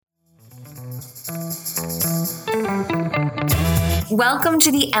Welcome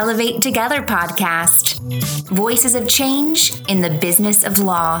to the Elevate Together podcast. Voices of change in the business of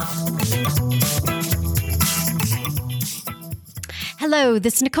law. Hello,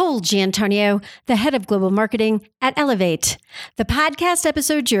 this is Nicole Giantonio, the head of global marketing at Elevate. The podcast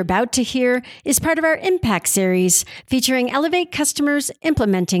episode you're about to hear is part of our Impact series featuring Elevate customers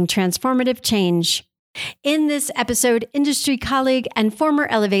implementing transformative change. In this episode, industry colleague and former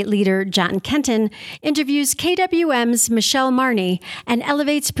Elevate leader John Kenton interviews KWM's Michelle Marney and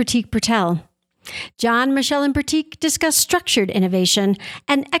Elevate's Pratik Patel. John, Michelle, and Pratik discuss structured innovation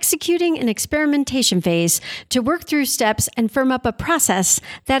and executing an experimentation phase to work through steps and firm up a process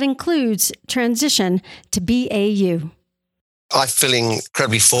that includes transition to BAU. I'm feeling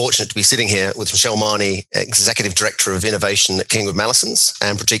incredibly fortunate to be sitting here with Michelle Marney, Executive Director of Innovation at King & Wood Mallesons,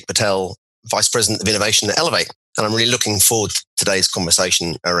 and Pratik Patel, Vice President of Innovation at Elevate. And I'm really looking forward to today's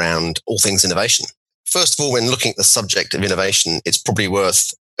conversation around all things innovation. First of all, when looking at the subject of innovation, it's probably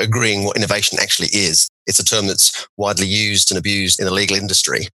worth agreeing what innovation actually is. It's a term that's widely used and abused in the legal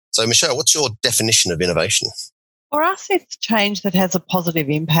industry. So, Michelle, what's your definition of innovation? For us, it's change that has a positive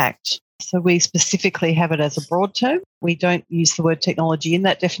impact. So we specifically have it as a broad term. We don't use the word technology in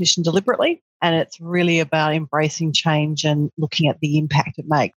that definition deliberately. And it's really about embracing change and looking at the impact it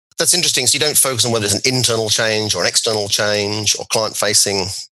makes. That's interesting. So you don't focus on whether it's an internal change or an external change or client-facing,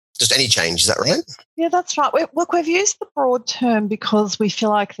 just any change. Is that right? Yeah, that's right. We've used the broad term because we feel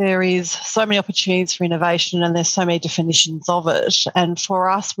like there is so many opportunities for innovation and there's so many definitions of it. And for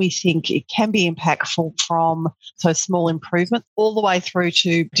us, we think it can be impactful from so small improvements all the way through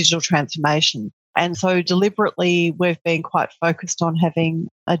to digital transformation. And so deliberately, we've been quite focused on having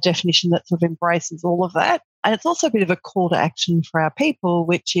a definition that sort of embraces all of that. And it's also a bit of a call to action for our people,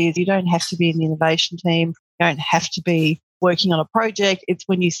 which is you don't have to be in the innovation team. You don't have to be working on a project. It's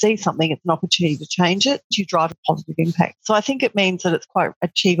when you see something, it's an opportunity to change it, to drive a positive impact. So I think it means that it's quite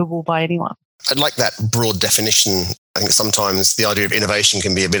achievable by anyone. I'd like that broad definition. I think sometimes the idea of innovation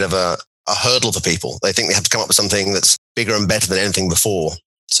can be a bit of a hurdle for people. They think they have to come up with something that's bigger and better than anything before.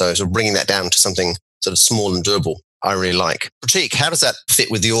 So sort of bringing that down to something sort of small and doable, I really like. Pratik, how does that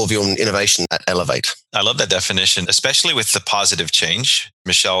fit with your view on innovation at Elevate? I love that definition, especially with the positive change.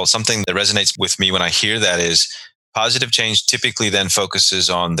 Michelle, something that resonates with me when I hear that is positive change typically then focuses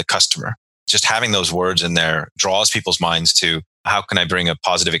on the customer. Just having those words in there draws people's minds to how can I bring a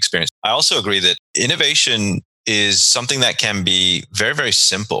positive experience? I also agree that innovation is something that can be very, very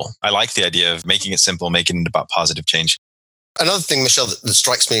simple. I like the idea of making it simple, making it about positive change. Another thing, Michelle, that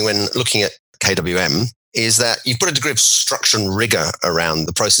strikes me when looking at KWM is that you put a degree of structure and rigor around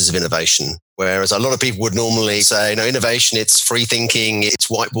the process of innovation, whereas a lot of people would normally say, no, innovation, it's free thinking, it's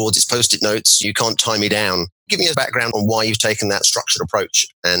whiteboards, it's post-it notes, you can't tie me down. Give me a background on why you've taken that structured approach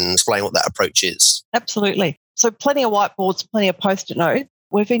and explain what that approach is. Absolutely. So plenty of whiteboards, plenty of post-it notes.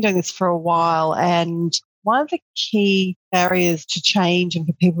 We've been doing this for a while, and one of the key barriers to change and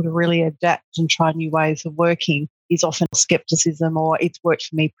for people to really adapt and try new ways of working is often skepticism or it's worked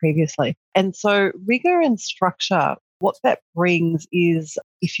for me previously. And so rigor and structure, what that brings is,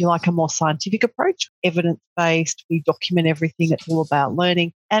 if you like, a more scientific approach, evidence-based. We document everything. It's all about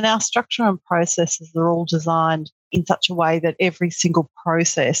learning. And our structure and processes are all designed in such a way that every single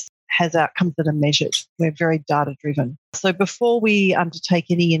process has outcomes that are measured. We're very data-driven. So before we undertake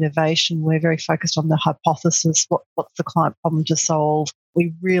any innovation, we're very focused on the hypothesis. What's the client problem to solve?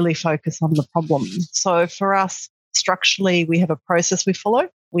 We really focus on the problem. So for us, structurally, we have a process we follow.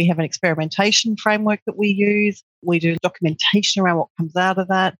 We have an experimentation framework that we use. We do documentation around what comes out of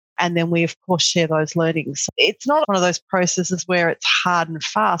that. And then we, of course, share those learnings. It's not one of those processes where it's hard and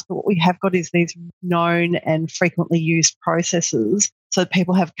fast, but what we have got is these known and frequently used processes so that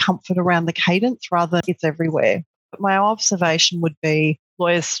people have comfort around the cadence rather than it's everywhere. But my observation would be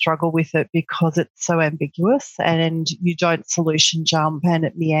lawyers struggle with it because it's so ambiguous and you don't solution jump and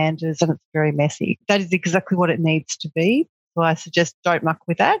it meanders and it's very messy. That is exactly what it needs to be. So I suggest don't muck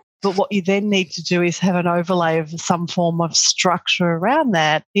with that. But what you then need to do is have an overlay of some form of structure around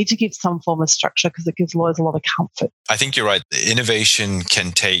that. You need to give some form of structure because it gives lawyers a lot of comfort. I think you're right. Innovation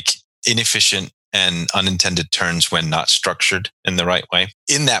can take inefficient and unintended turns when not structured in the right way.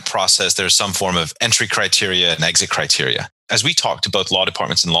 In that process, there's some form of entry criteria and exit criteria. As we talk to both law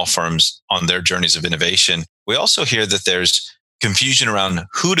departments and law firms on their journeys of innovation, we also hear that there's confusion around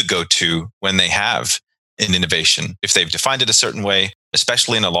who to go to when they have an innovation. If they've defined it a certain way,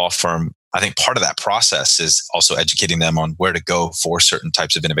 especially in a law firm, I think part of that process is also educating them on where to go for certain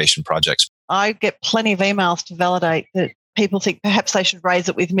types of innovation projects. I get plenty of emails to validate that people think perhaps they should raise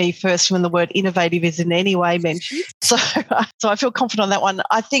it with me first when the word innovative is in any way mentioned. So I feel confident on that one.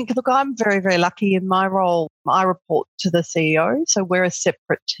 I think, look, I'm very, very lucky in my role. I report to the CEO, so we're a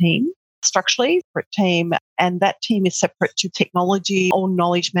separate team. Structurally, separate team, and that team is separate to technology or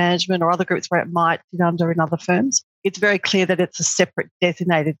knowledge management or other groups where it might sit under in other firms. It's very clear that it's a separate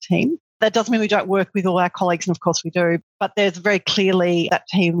designated team. That doesn't mean we don't work with all our colleagues, and of course we do, but there's very clearly that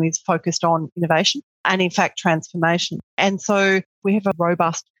team is focused on innovation and, in fact, transformation. And so we have a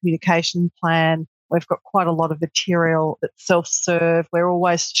robust communication plan. We've got quite a lot of material that's self-serve. We're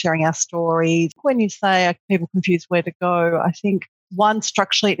always sharing our stories. When you say are people confused where to go, I think one,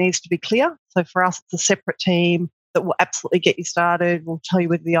 structurally, it needs to be clear. So for us, it's a separate team that will absolutely get you started. We'll tell you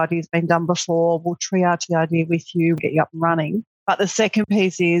whether the idea's been done before. We'll triage the idea with you, get you up and running. But the second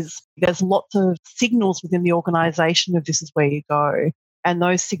piece is there's lots of signals within the organisation of this is where you go. And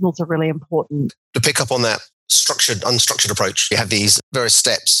those signals are really important. To pick up on that structured, unstructured approach, you have these various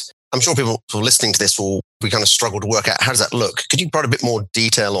steps. I'm sure people who are listening to this will be kind of struggle to work out how does that look. Could you provide a bit more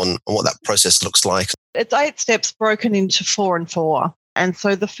detail on what that process looks like? It's 8 steps broken into 4 and 4. And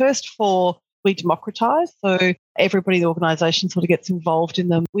so the first 4 we democratise. So everybody in the organisation sort of gets involved in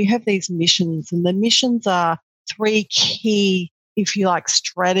them. We have these missions, and the missions are 3 key, if you like,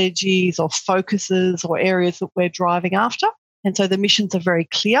 strategies or focuses or areas that we're driving after. And so the missions are very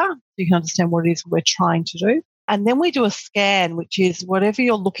clear. You can understand what it is we're trying to do. And then we do a scan, which is whatever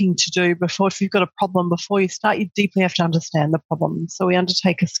you're looking to do before, if you've got a problem before you start, you deeply have to understand the problem. So we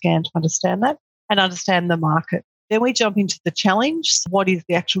undertake a scan to understand that and understand the market. Then we jump into the challenge. So what is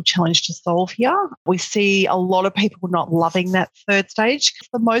the actual challenge to solve here? We see a lot of people not loving that third stage. It's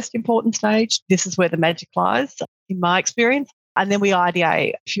the most important stage. This is where the magic lies, in my experience. And then we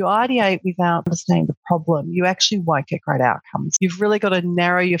ideate. If you ideate without understanding the problem, you actually won't get great outcomes. You've really got to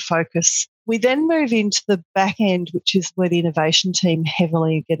narrow your focus. We then move into the back end, which is where the innovation team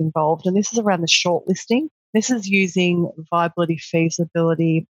heavily get involved. And this is around the shortlisting. This is using viability,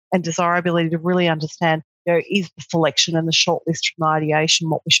 feasibility, and desirability to really understand, is the selection and the shortlist from ideation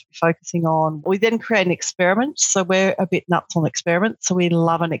what we should be focusing on. We then create an experiment. So we're a bit nuts on experiments. So we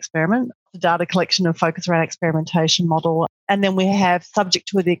love an experiment. The data collection and focus around experimentation model. And then we have, subject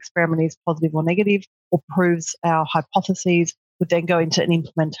to whether the experiment is positive or negative or proves our hypotheses, would then go into an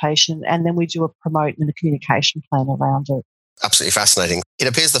implementation, and then we do a promote and a communication plan around it. Absolutely fascinating. It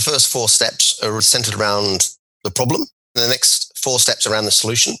appears the first 4 steps are centered around the problem, and the next 4 steps around the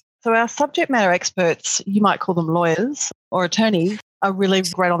solution. So our subject matter experts, you might call them lawyers or attorneys, are really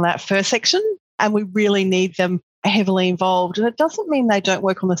great on that first section, and we really need them heavily involved. And it doesn't mean they don't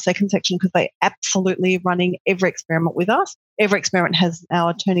work on the second section, because they absolutely are running every experiment with us. Every experiment has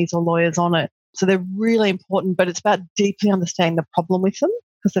our attorneys or lawyers on it. So they're really important, but it's about deeply understanding the problem with them,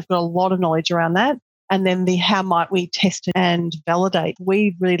 because they've got a lot of knowledge around that. And then the how might we test it and validate.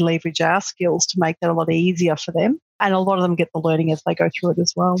 We really leverage our skills to make that a lot easier for them. And a lot of them get the learning as they go through it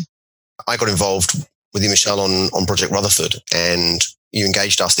as well. I got involved with you, Michelle, on Project Rutherford, and you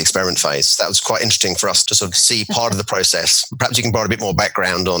engaged us the experiment phase. That was quite interesting for us to sort of see part of the process. Perhaps you can provide a bit more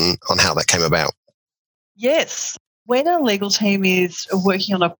background on how that came about. Yes. When a legal team is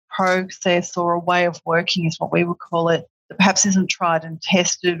working on a process or a way of working, is what we would call it, that perhaps isn't tried and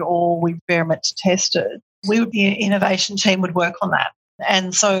tested, or we experiment to test it, the innovation team would work on that.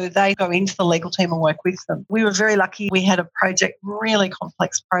 And so they go into the legal team and work with them. We were very lucky. We had a project, really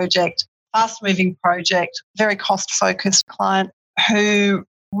complex project, fast-moving project, very cost-focused client who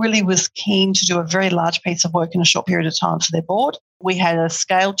really was keen to do a very large piece of work in a short period of time for their board. We had a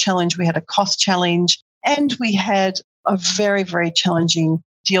scale challenge, we had a cost challenge, and we had a very, very challenging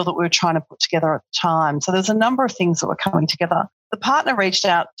deal that we were trying to put together at the time. So there's a number of things that were coming together. The partner reached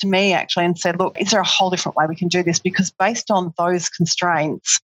out to me actually and said, look, is there a whole different way we can do this? Because based on those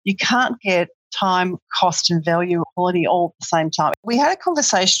constraints, you can't get time, cost and value, quality all at the same time. We had a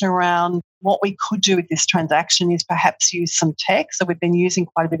conversation around what we could do with this transaction is perhaps use some tech. So we've been using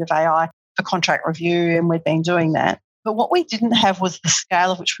quite a bit of AI for contract review, and we've been doing that. But what we didn't have was the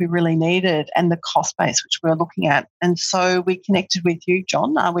scale of which we really needed and the cost base which we were looking at. And so we connected with you,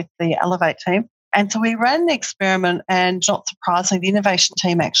 John, with the Elevate team. And so we ran an experiment, and not surprisingly, the innovation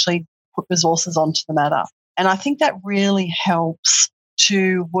team actually put resources onto the matter. And I think that really helps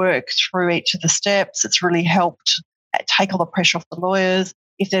to work through each of the steps. It's really helped take all the pressure off the lawyers.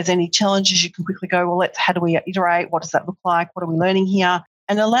 If there's any challenges, you can quickly go, well, how do we iterate? What does that look like? What are we learning here?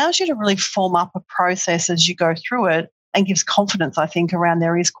 And it allows you to really form up a process as you go through it, and gives confidence, I think, around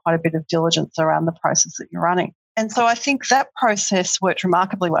there is quite a bit of diligence around the process that you're running. And so I think that process worked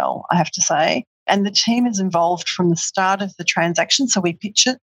remarkably well, I have to say. And the team is involved from the start of the transaction. So we pitch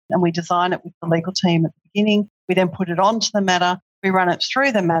it. and we design it with the legal team at the beginning. We then put it onto the matter. We run it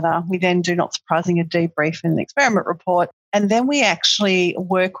through the matter. We then do, not surprising, a debrief and an experiment report. And then we actually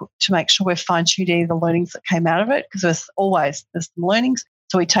work to make sure we're fine-tuning the learnings that came out of it, because there's some learnings.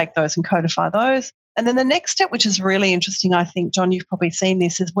 So we take those and codify those. And then the next step, which is really interesting, I think, John, you've probably seen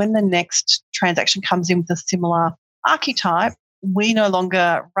this, is when the next transaction comes in with a similar archetype, we no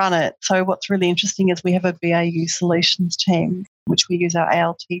longer run it. So what's really interesting is we have a BAU solutions team, which we use our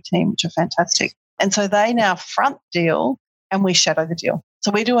ALT team, which are fantastic. And so they now front deal and we shadow the deal.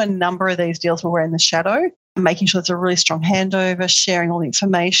 So we do a number of these deals where we're in the shadow, making sure it's a really strong handover, sharing all the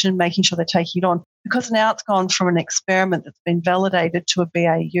information, making sure they're taking it on. Because now it's gone from an experiment that's been validated to a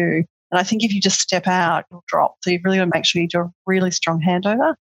BAU. And I think if you just step out, you'll drop. So you've really got to make sure you do a really strong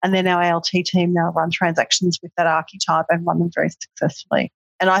handover. And then our ALT team now run transactions with that archetype and run them very successfully.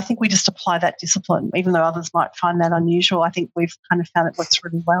 And I think we just apply that discipline, even though others might find that unusual. I think we've kind of found it works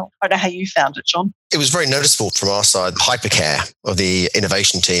really well. I don't know how you found it, John. It was very noticeable from our side, the hypercare of the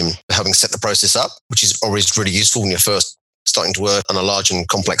innovation team, helping set the process up, which is always really useful when you're first starting to work on a large and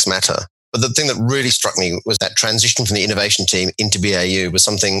complex matter. But the thing that really struck me was that transition from the innovation team into BAU was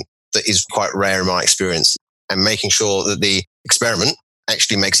something that is quite rare in my experience, and making sure that the experiment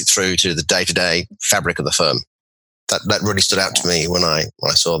actually makes it through to the day-to-day fabric of the firm. That really stood out to me when I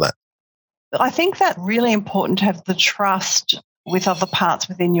saw that. I think that's really important to have the trust with other parts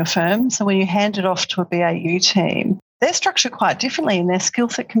within your firm. So when you hand it off to a BAU team, they're structured quite differently and their skill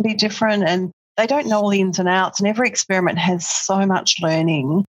set can be different and they don't know all the ins and outs. And every experiment has so much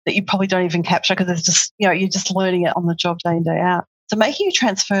learning that you probably don't even capture because it's just, you're just learning it on the job day in, day out. So making you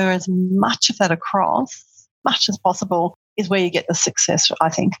transfer as much of that across, much as possible, is where you get the success, I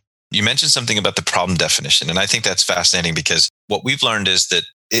think. You mentioned something about the problem definition, and I think that's fascinating because what we've learned is that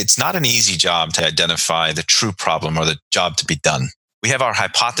it's not an easy job to identify the true problem or the job to be done. We have our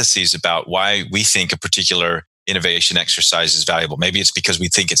hypotheses about why we think a particular innovation exercise is valuable. Maybe it's because we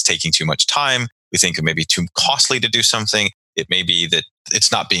think it's taking too much time. We think it may be too costly to do something. It may be that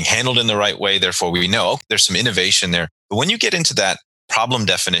it's not being handled in the right way. Therefore, we know there's some innovation there. But when you get into that problem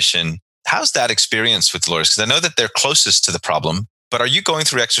definition, how's that experience with lawyers? Because I know that they're closest to the problem. But are you going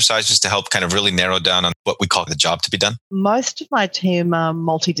through exercises to help kind of really narrow down on what we call the job to be done? Most of my team are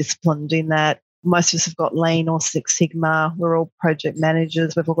multidisciplined in that most of us have got Lean or Six Sigma. We're all project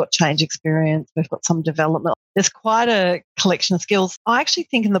managers. We've all got change experience. We've got some development. There's quite a collection of skills. I actually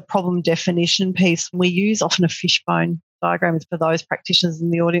think in the problem definition piece, we use often a fishbone diagram for those practitioners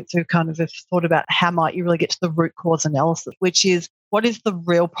in the audience who kind of have thought about how might you really get to the root cause analysis, which is what is the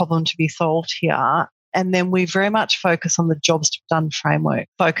real problem to be solved here? And then we very much focus on the jobs to be done framework,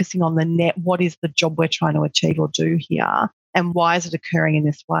 focusing on the net. What is the job we're trying to achieve or do here? And why is it occurring in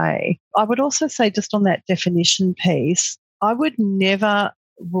this way? I would also say just on that definition piece, I would never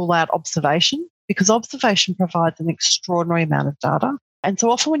rule out observation because observation provides an extraordinary amount of data. And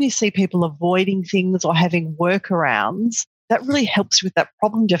so often when you see people avoiding things or having workarounds, that really helps with that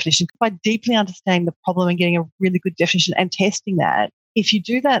problem definition. By deeply understanding the problem and getting a really good definition and testing that, if you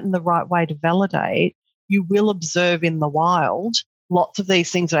do that in the right way to validate, you will observe in the wild lots of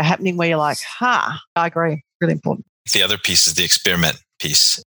these things that are happening where you're like, I agree, really important. The other piece is the experiment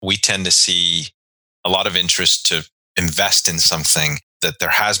piece. We tend to see a lot of interest to invest in something that there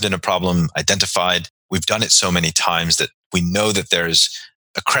has been a problem identified. We've done it so many times that we know that there's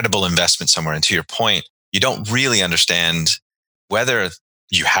a credible investment somewhere. And to your point, you don't really understand whether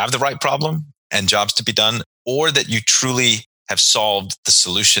you have the right problem and jobs to be done or that you truly have solved the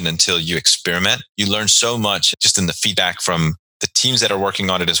solution until you experiment. You learn so much just in the feedback from the teams that are working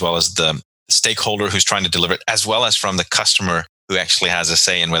on it, as well as the stakeholder who's trying to deliver it, as well as from the customer who actually has a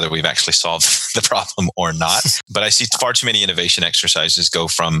say in whether we've actually solved the problem or not. But I see far too many innovation exercises go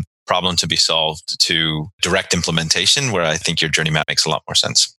from problem to be solved to direct implementation, where I think your journey map makes a lot more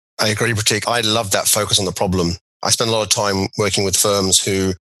sense. I agree, Pratik. I love that focus on the problem. I spend a lot of time working with firms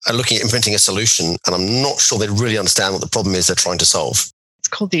who are looking at implementing a solution, and I'm not sure they really understand what the problem is they're trying to solve. It's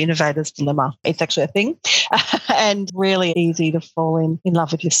called the innovator's dilemma. It's actually a thing and really easy to fall in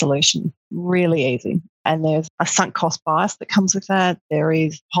love with your solution. Really easy. And there's a sunk cost bias that comes with that. There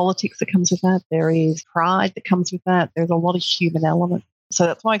is politics that comes with that. There is pride that comes with that. There's a lot of human element. So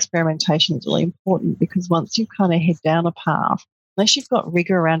that's why experimentation is really important, because once you kind of head down a path, unless you've got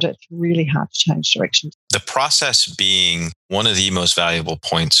rigor around it, it's really hard to change direction. The process being one of the most valuable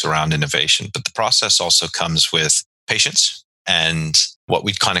points around innovation, but the process also comes with patience and what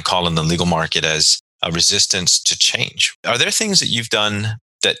we'd kind of call in the legal market as a resistance to change. Are there things that you've done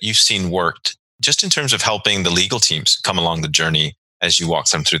that you've seen worked just in terms of helping the legal teams come along the journey as you walk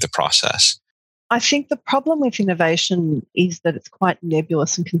them through the process? I think the problem with innovation is that it's quite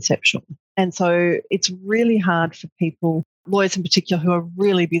nebulous and conceptual. And so it's really hard for people, lawyers in particular, who are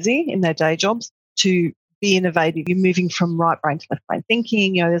really busy in their day jobs, to be innovative. You're moving from right brain to left brain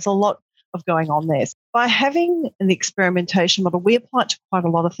thinking. There's a lot of going on there. By having an experimentation model, we apply it to quite a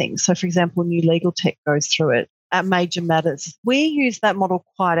lot of things. So, for example, new legal tech goes through it at major matters. We use that model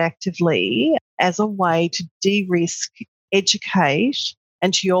quite actively as a way to de-risk, educate,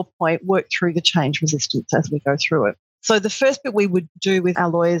 and to your point, work through the change resistance as we go through it. So the first bit we would do with our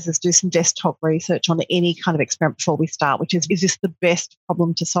lawyers is do some desktop research on any kind of experiment before we start, which is this the best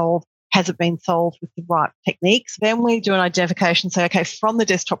problem to solve? Has it been solved with the right techniques? Then we do an identification and say, okay, from the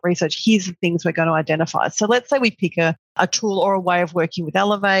desktop research, here's the things we're going to identify. So let's say we pick a tool or a way of working with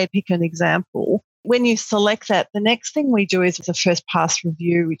Elevate, pick an example. When you select that, the next thing we do is a first pass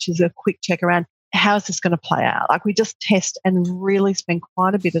review, which is a quick check around how is this going to play out? Like we just test and really spend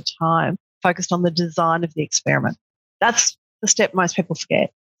quite a bit of time focused on the design of the experiment. That's the step most people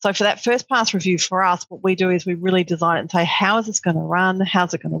forget. So for that first pass review for us, what we do is we really design it and say, how is this going to run?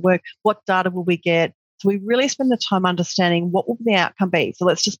 How's it going to work? What data will we get? So we really spend the time understanding what will the outcome be. So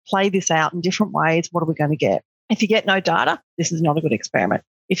let's just play this out in different ways. What are we going to get? If you get no data, this is not a good experiment.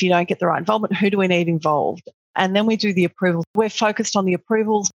 If you don't get the right involvement, who do we need involved? And then we do the approvals. We're focused on the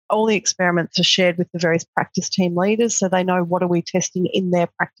approvals. All the experiments are shared with the various practice team leaders so they know what are we testing in their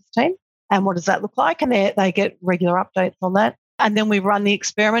practice team and what does that look like. And they get regular updates on that. And then we run the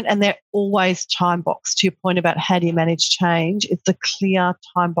experiment and they're always time boxed. To your point about how do you manage change, it's a clear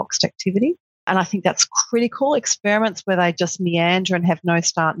time boxed activity. And I think that's critical. Experiments where they just meander and have no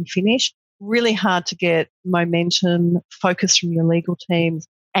start and finish, really hard to get momentum, focus from your legal teams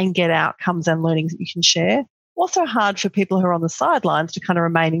and get outcomes and learnings that you can share. Also hard for people who are on the sidelines to kind of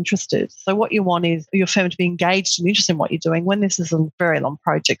remain interested. So what you want is your firm to be engaged and interested in what you're doing. When this is a very long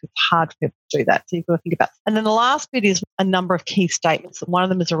project, it's hard for people to do that. So you've got to think about. And then the last bit is a number of key statements. One of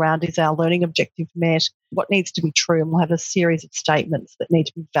them is around, is our learning objective met? What needs to be true? And we'll have a series of statements that need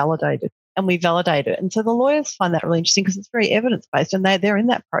to be validated. And we validate it. And so the lawyers find that really interesting because it's very evidence-based and they're in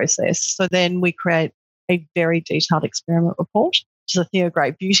that process. So then we create a very detailed experiment report, which is a thing of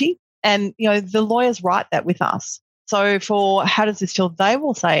great beauty. And, the lawyers write that with us. So for how does this feel, they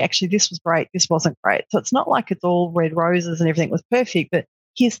will say, actually, this was great, this wasn't great. So it's not like it's all red roses and everything was perfect, but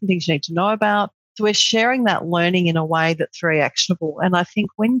here's some things you need to know about. So we're sharing that learning in a way that's very actionable. And I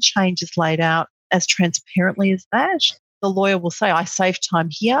think when change is laid out as transparently as that, the lawyer will say, I saved time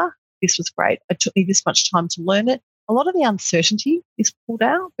here, this was great. It took me this much time to learn it. A lot of the uncertainty is pulled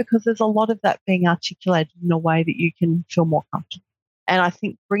out because there's a lot of that being articulated in a way that you can feel more comfortable. And I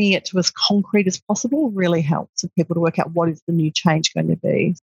think bringing it to as concrete as possible really helps for people to work out what is the new change going to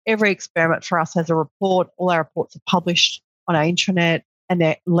be. Every experiment for us has a report. All our reports are published on our intranet and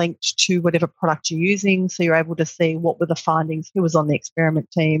they're linked to whatever product you're using. So you're able to see what were the findings, who was on the experiment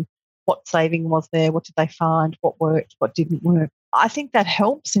team, what saving was there, what did they find, what worked, what didn't work. I think that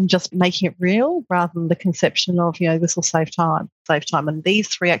helps in just making it real rather than the conception of, this will save time and these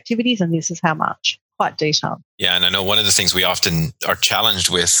 3 activities and this is how much. Quite detailed. Yeah, and I know one of the things we often are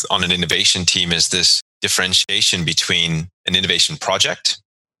challenged with on an innovation team is this differentiation between an innovation project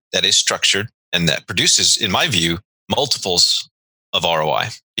that is structured and that produces, in my view, multiples of ROI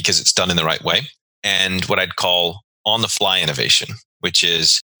because it's done in the right way, and what I'd call on-the-fly innovation, which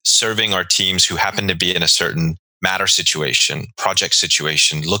is serving our teams who happen to be in a certain matter situation, project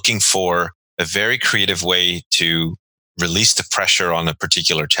situation, looking for a very creative way to release the pressure on a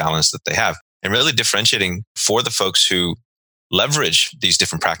particular challenge that they have. And really differentiating for the folks who leverage these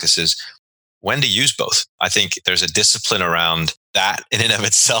different practices, when to use both. I think there's a discipline around that in and of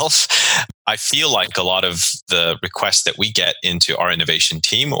itself. I feel like a lot of the requests that we get into our innovation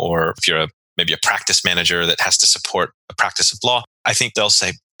team, or if you're maybe a practice manager that has to support a practice of law, I think they'll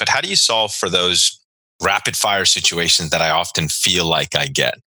say, but how do you solve for those rapid fire situations that I often feel like I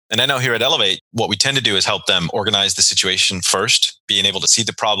get? And I know here at Elevate, what we tend to do is help them organize the situation first, being able to see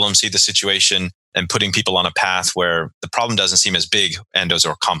the problem, see the situation, and putting people on a path where the problem doesn't seem as big and as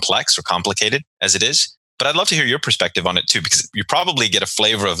or complex or complicated as it is. But I'd love to hear your perspective on it too, because you probably get a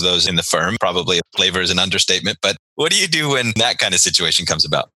flavor of those in the firm. Probably a flavor is an understatement. But what do you do when that kind of situation comes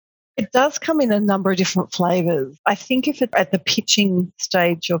about? It does come in a number of different flavors. I think if it's at the pitching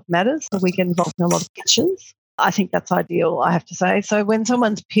stage of matters, so we get involved in a lot of pitches, I think that's ideal, I have to say. So when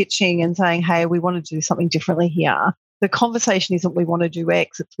someone's pitching and saying, hey, we want to do something differently here, the conversation isn't we want to do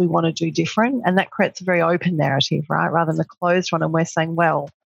X, it's we want to do different. And that creates a very open narrative, right? Rather than a closed one. And we're saying, well,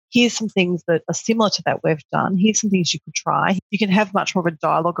 here's some things that are similar to that we've done. Here's some things you could try. You can have much more of a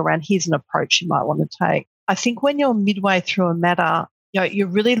dialogue around here's an approach you might want to take. I think when you're midway through a matter, you're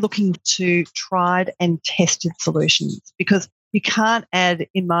really looking to tried and tested solutions, because you can't add,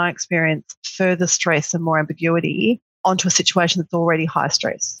 in my experience, further stress and more ambiguity onto a situation that's already high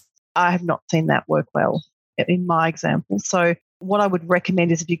stress. I have not seen that work well in my example. So what I would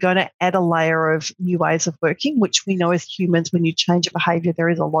recommend is, if you're going to add a layer of new ways of working, which we know as humans, when you change a behavior, there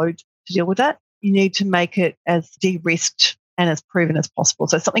is a load to deal with that. You need to make it as de-risked and as proven as possible.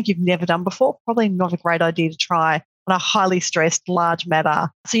 So something you've never done before, probably not a great idea to try on a highly stressed, large matter.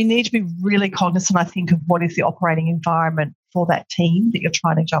 So you need to be really cognizant, I think, of what is the operating environment for that team that you're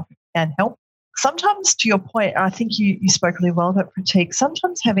trying to jump and help. Sometimes, to your point, I think you spoke really well about Pratik,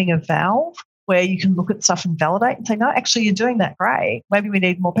 sometimes having a valve where you can look at stuff and validate and say, no, actually, you're doing that great. Maybe we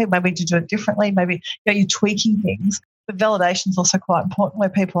need more people. Maybe we need to do it differently. Maybe you're tweaking things. But validation is also quite important, where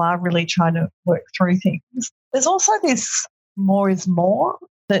people are really trying to work through things. There's also this more is more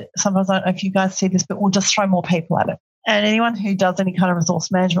that sometimes, I don't know if you guys see this, but we'll just throw more people at it. And anyone who does any kind of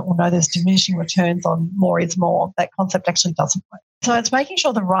resource management will know there's diminishing returns on more is more. That concept actually doesn't work. So it's making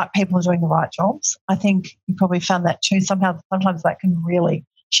sure the right people are doing the right jobs. I think you probably found that too. Sometimes that can really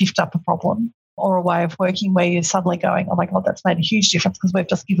shift up a problem or a way of working where you're suddenly going, oh my God, that's made a huge difference because we've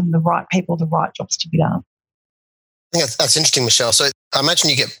just given the right people the right jobs to be done. I think that's interesting, Michelle. So I imagine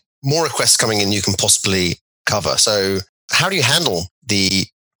you get more requests coming in you can possibly cover. So how do you handle the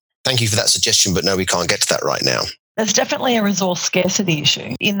thank you for that suggestion, but no, we can't get to that right now? There's definitely a resource scarcity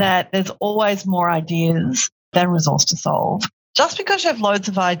issue in that there's always more ideas than resource to solve. Just because you have loads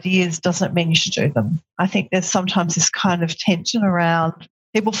of ideas doesn't mean you should do them. I think there's sometimes this kind of tension around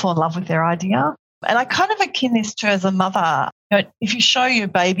people fall in love with their idea. And I kind of akin this to, as a mother, if you show your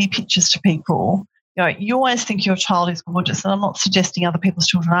baby pictures to people, you always think your child is gorgeous. And I'm not suggesting other people's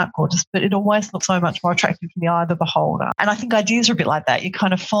children aren't gorgeous, but it always looks so much more attractive in the eye of the beholder. And I think ideas are a bit like that. You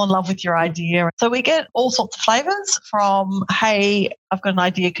kind of fall in love with your idea. So we get all sorts of flavors from, hey, I've got an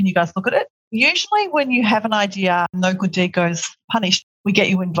idea. Can you guys look at it? Usually when you have an idea, no good deed goes punished. We get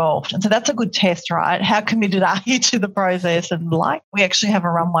you involved. And so that's a good test, right? How committed are you to the process? And we actually have a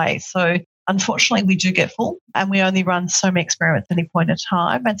runway. So unfortunately, we do get full and we only run so many experiments at any point in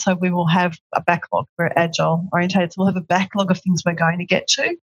time. And so we will have a backlog. We're agile orientated. So we'll have a backlog of things we're going to get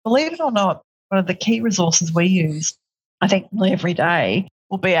to. Believe it or not, one of the key resources we use, I think nearly every day,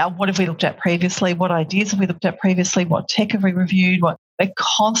 will be our what have we looked at previously? What ideas have we looked at previously? What tech have we reviewed? We're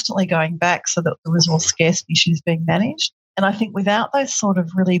constantly going back so that the resource scarcity issue is being managed. And I think without those sort of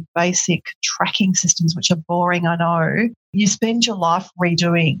really basic tracking systems, which are boring, I know, you spend your life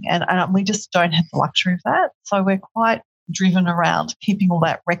redoing and we just don't have the luxury of that. So we're quite driven around keeping all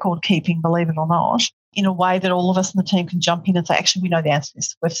that record keeping, believe it or not, in a way that all of us in the team can jump in and say, actually, we know the answer to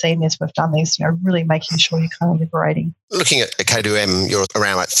this. We've seen this, we've done this, really making sure you're kind of liberating. Looking at K2M, you're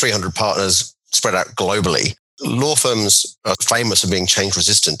around 300 partners spread out globally. Law firms are famous for being change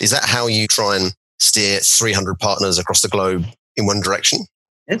resistant. Is that how you try and steer 300 partners across the globe in one direction?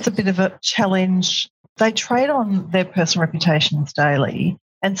 It's a bit of a challenge. They trade on their personal reputations daily.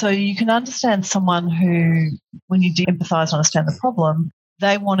 And so you can understand someone who, when you de-empathise and understand the problem,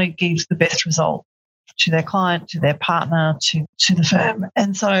 they want to give the best result to their client, to their partner, to the firm.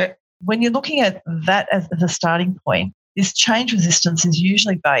 And so when you're looking at that as a starting point, this change resistance is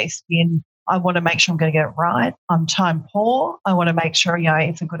usually based in, I want to make sure I'm going to get it right. I'm time poor. I want to make sure,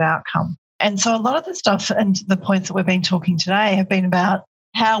 it's a good outcome. And so a lot of the stuff and the points that we've been talking today have been about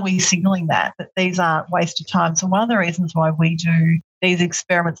how are we signalling that these aren't wasted time. So one of the reasons why we do these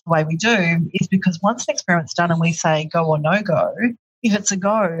experiments the way we do is because once an experiment's done and we say go or no go, if it's a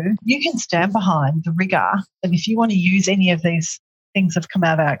go, you can stand behind the rigor that if you want to use any of these things that have come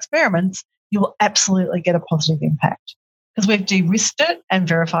out of our experiments, you will absolutely get a positive impact because we've de-risked it and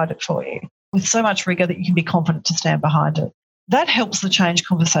verified it for you with so much rigor that you can be confident to stand behind it. That helps the change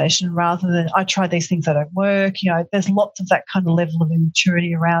conversation rather than I tried these things that don't work. There's lots of that kind of level of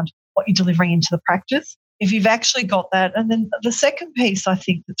immaturity around what you're delivering into the practice. If you've actually got that. And then the second piece I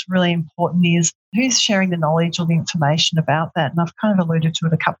think that's really important is who's sharing the knowledge or the information about that. And I've kind of alluded to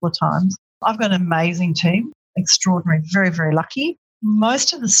it a couple of times. I've got an amazing team, extraordinary, very, very lucky.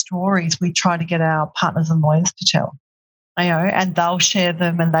 Most of the stories we try to get our partners and lawyers to tell, and they'll share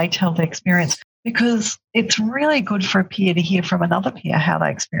them and they tell their experience. Because it's really good for a peer to hear from another peer how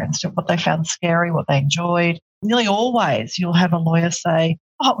they experienced it, what they found scary, what they enjoyed. Nearly always you'll have a lawyer say,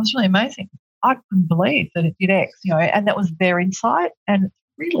 oh, it was really amazing. I couldn't believe that it did X, and that was their insight. And it's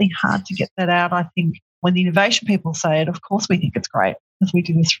really hard to get that out, I think. When the innovation people say it, of course we think it's great because we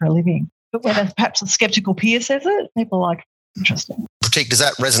do this for a living. But when perhaps a skeptical peer says it, people are like, interesting. Pratik, does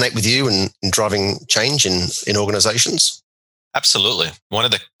that resonate with you in driving change in organizations? Absolutely. One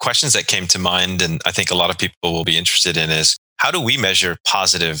of the questions that came to mind, and I think a lot of people will be interested in, is how do we measure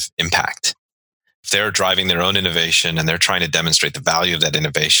positive impact? If they're driving their own innovation and they're trying to demonstrate the value of that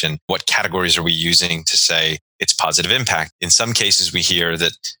innovation, what categories are we using to say it's positive impact? In some cases, we hear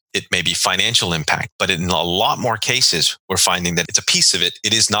that it may be financial impact, but in a lot more cases, we're finding that it's a piece of it.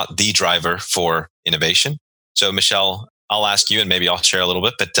 It is not the driver for innovation. So Michelle, I'll ask you, and maybe I'll share a little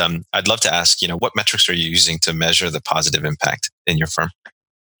bit, but I'd love to ask, what metrics are you using to measure the positive impact in your firm?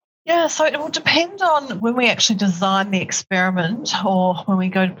 Yeah, so it will depend on when we actually design the experiment or when we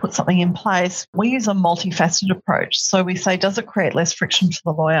go to put something in place. We use a multifaceted approach. So we say, does it create less friction for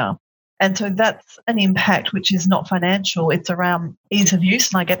the lawyer? And so that's an impact which is not financial. It's around ease of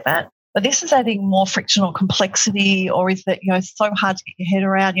use, and I get that. But this is adding more friction or complexity, or is that, so hard to get your head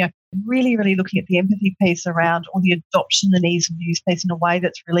around, really, really looking at the empathy piece around or the adoption and ease of use piece in a way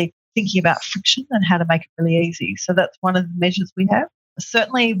that's really thinking about friction and how to make it really easy. So that's one of the measures we have.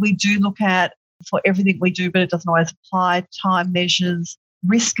 Certainly, we do look at, for everything we do, but it doesn't always apply, time measures.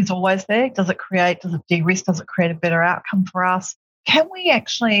 Risk is always there. Does it de-risk? Does it create a better outcome for us? Can we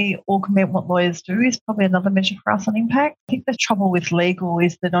actually augment what lawyers do is probably another measure for us on impact. I think the trouble with legal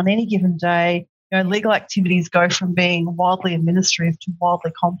is that on any given day, legal activities go from being wildly administrative to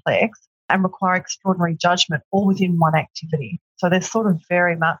wildly complex and require extraordinary judgment all within one activity. So they're sort of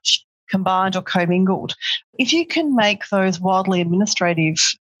very much combined or commingled. If you can make those wildly administrative,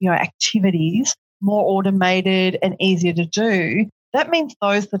 activities more automated and easier to do, that means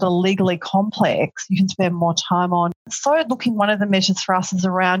those that are legally complex, you can spend more time on. So one of the measures for us is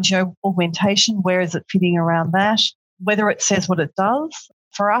around, augmentation. Where is it fitting around that? Whether it says what it does.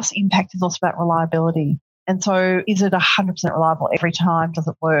 For us, impact is also about reliability. And so is it 100% reliable every time? Does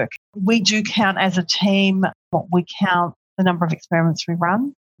it work? We do count as a team. We count the number of experiments we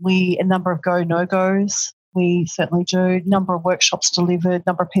run. A number of go, no-goes, we certainly do. Number of workshops delivered,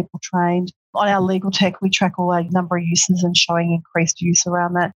 number of people trained. On our legal tech, we track all our number of uses and showing increased use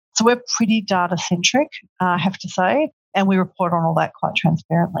around that. So we're pretty data-centric, I have to say, and we report on all that quite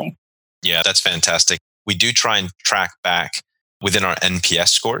transparently. Yeah, that's fantastic. We do try and track back within our NPS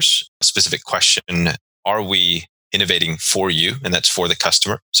scores, a specific question, are we innovating for you? And that's for the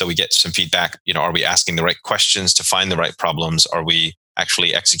customer. So we get some feedback, are we asking the right questions to find the right problems? Are we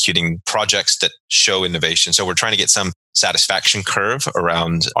actually executing projects that show innovation? So we're trying to get some satisfaction curve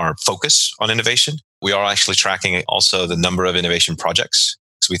around our focus on innovation. We are actually tracking also the number of innovation projects.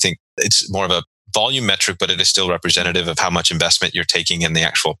 So we think it's more of a volume metric, but it is still representative of how much investment you're taking in the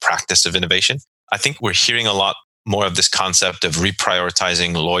actual practice of innovation. I think we're hearing a lot more of this concept of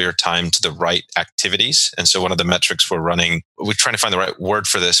reprioritizing lawyer time to the right activities. And so one of the metrics we're running, we're trying to find the right word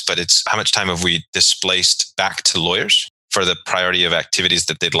for this, but it's how much time have we displaced back to lawyers for the priority of activities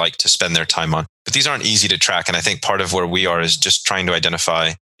that they'd like to spend their time on. But these aren't easy to track. And I think part of where we are is just trying to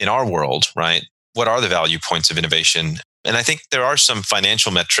identify in our world, right, what are the value points of innovation? And I think there are some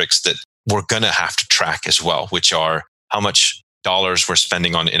financial metrics that we're going to have to track as well, which are how much dollars we're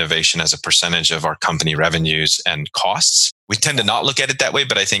spending on innovation as a percentage of our company revenues and costs. We tend to not look at it that way,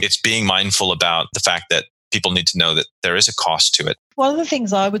 but I think it's being mindful about the fact that people need to know that there is a cost to it. One of the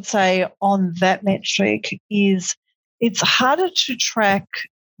things I would say on that metric is it's harder to track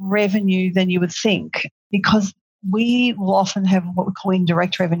revenue than you would think because we will often have what we call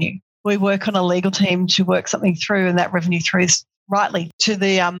indirect revenue. We work on a legal team to work something through and that revenue through is rightly to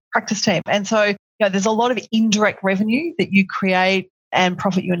the practice team. And so there's a lot of indirect revenue that you create and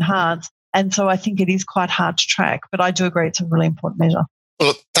profit you enhance. And so I think it is quite hard to track, but I do agree it's a really important measure.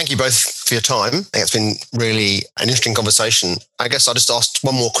 Well, thank you both for your time. I think it's been really an interesting conversation. I guess I'll just ask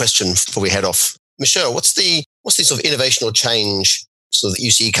one more question before we head off. Michelle, what's the sort of innovation or change that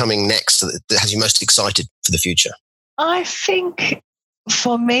you see coming next that has you most excited for the future? I think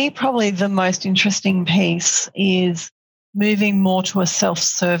for me, probably the most interesting piece is moving more to a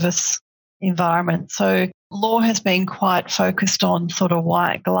self-service environment. So law has been quite focused on sort of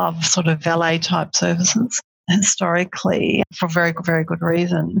white glove, sort of valet type services historically for very, very good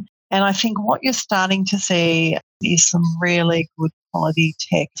reason. And I think what you're starting to see is some really good quality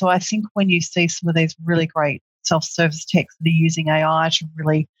tech. So I think when you see some of these really great self-service techs that are using AI to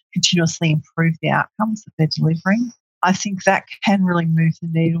really continuously improve the outcomes that they're delivering, I think that can really move the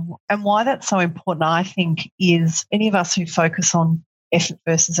needle. And why that's so important, I think, is any of us who focus on effort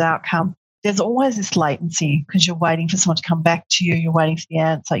versus outcome, there's always this latency because you're waiting for someone to come back to you, you're waiting for the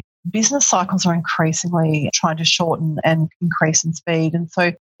answer. Business cycles are increasingly trying to shorten and increase in speed. And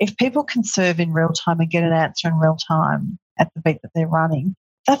so if people can serve in real time and get an answer in real time at the beat that they're running,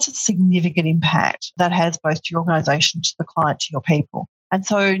 that's a significant impact that has both to your organisation, to the client, to your people. And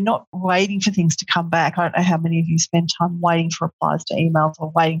so not waiting for things to come back. I don't know how many of you spend time waiting for replies to emails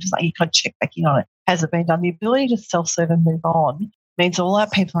or waiting for something. You can check back in on it. has it been done? The ability to self-serve and move on means all our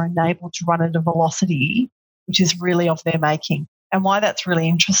people are enabled to run at a velocity which is really of their making. And why that's really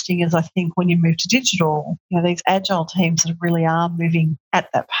interesting is I think when you move to digital, these agile teams that really are moving at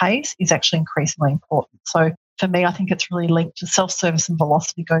that pace is actually increasingly important. So for me, I think it's really linked to self-service and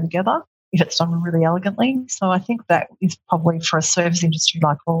velocity go together if it's done really elegantly. So I think that is probably for a service industry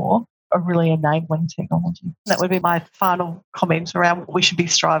like law, a really enabling technology. That would be my final comment around what we should be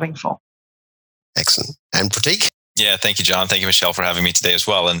striving for. Excellent. And Pratik? Yeah, thank you, John. Thank you, Michelle, for having me today as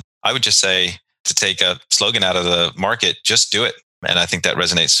well. And I would just say, to take a slogan out of the market, just do it. And I think that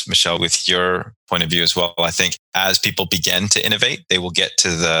resonates, Michelle, with your point of view as well. I think as people begin to innovate, they will get to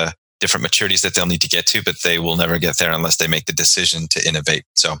the different maturities that they'll need to get to, but they will never get there unless they make the decision to innovate.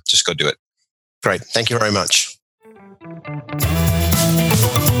 So just go do it. Great. Thank you very much.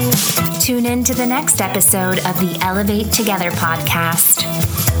 Tune in to the next episode of the Elevate Together podcast.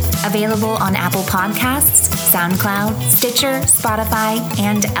 Available on Apple Podcasts, SoundCloud, Stitcher, Spotify,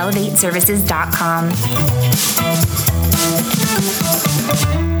 and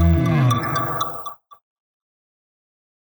elevateservices.com.